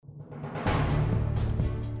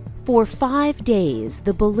For 5 days,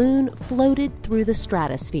 the balloon floated through the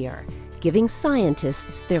stratosphere, giving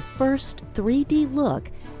scientists their first 3D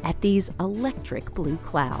look at these electric blue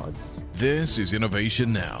clouds. This is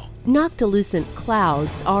Innovation Now. Noctilucent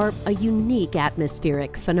clouds are a unique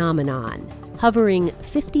atmospheric phenomenon. Hovering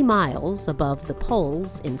 50 miles above the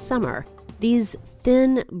poles in summer, these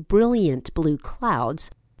thin, brilliant blue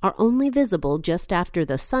clouds are only visible just after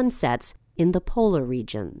the sun sets in the polar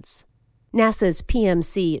regions. NASA's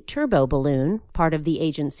PMC turbo balloon, part of the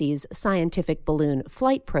agency's scientific balloon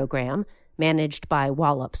flight program, managed by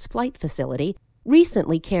Wallops Flight Facility,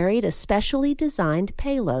 recently carried a specially designed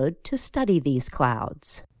payload to study these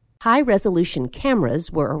clouds. High-resolution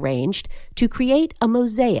cameras were arranged to create a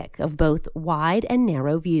mosaic of both wide and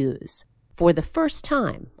narrow views. For the first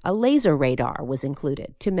time, a laser radar was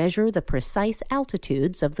included to measure the precise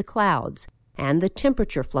altitudes of the clouds and the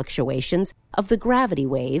temperature fluctuations of the gravity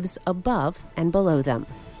waves above and below them.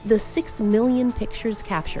 The 6 million pictures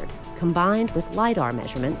captured, combined with LiDAR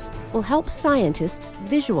measurements, will help scientists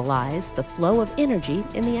visualize the flow of energy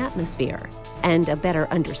in the atmosphere. And a better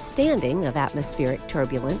understanding of atmospheric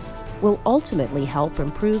turbulence will ultimately help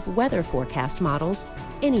improve weather forecast models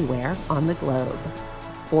anywhere on the globe.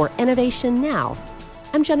 For Innovation Now,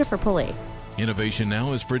 I'm Jennifer Pulley. Innovation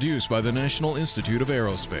Now is produced by the National Institute of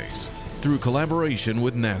Aerospace through collaboration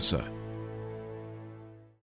with NASA.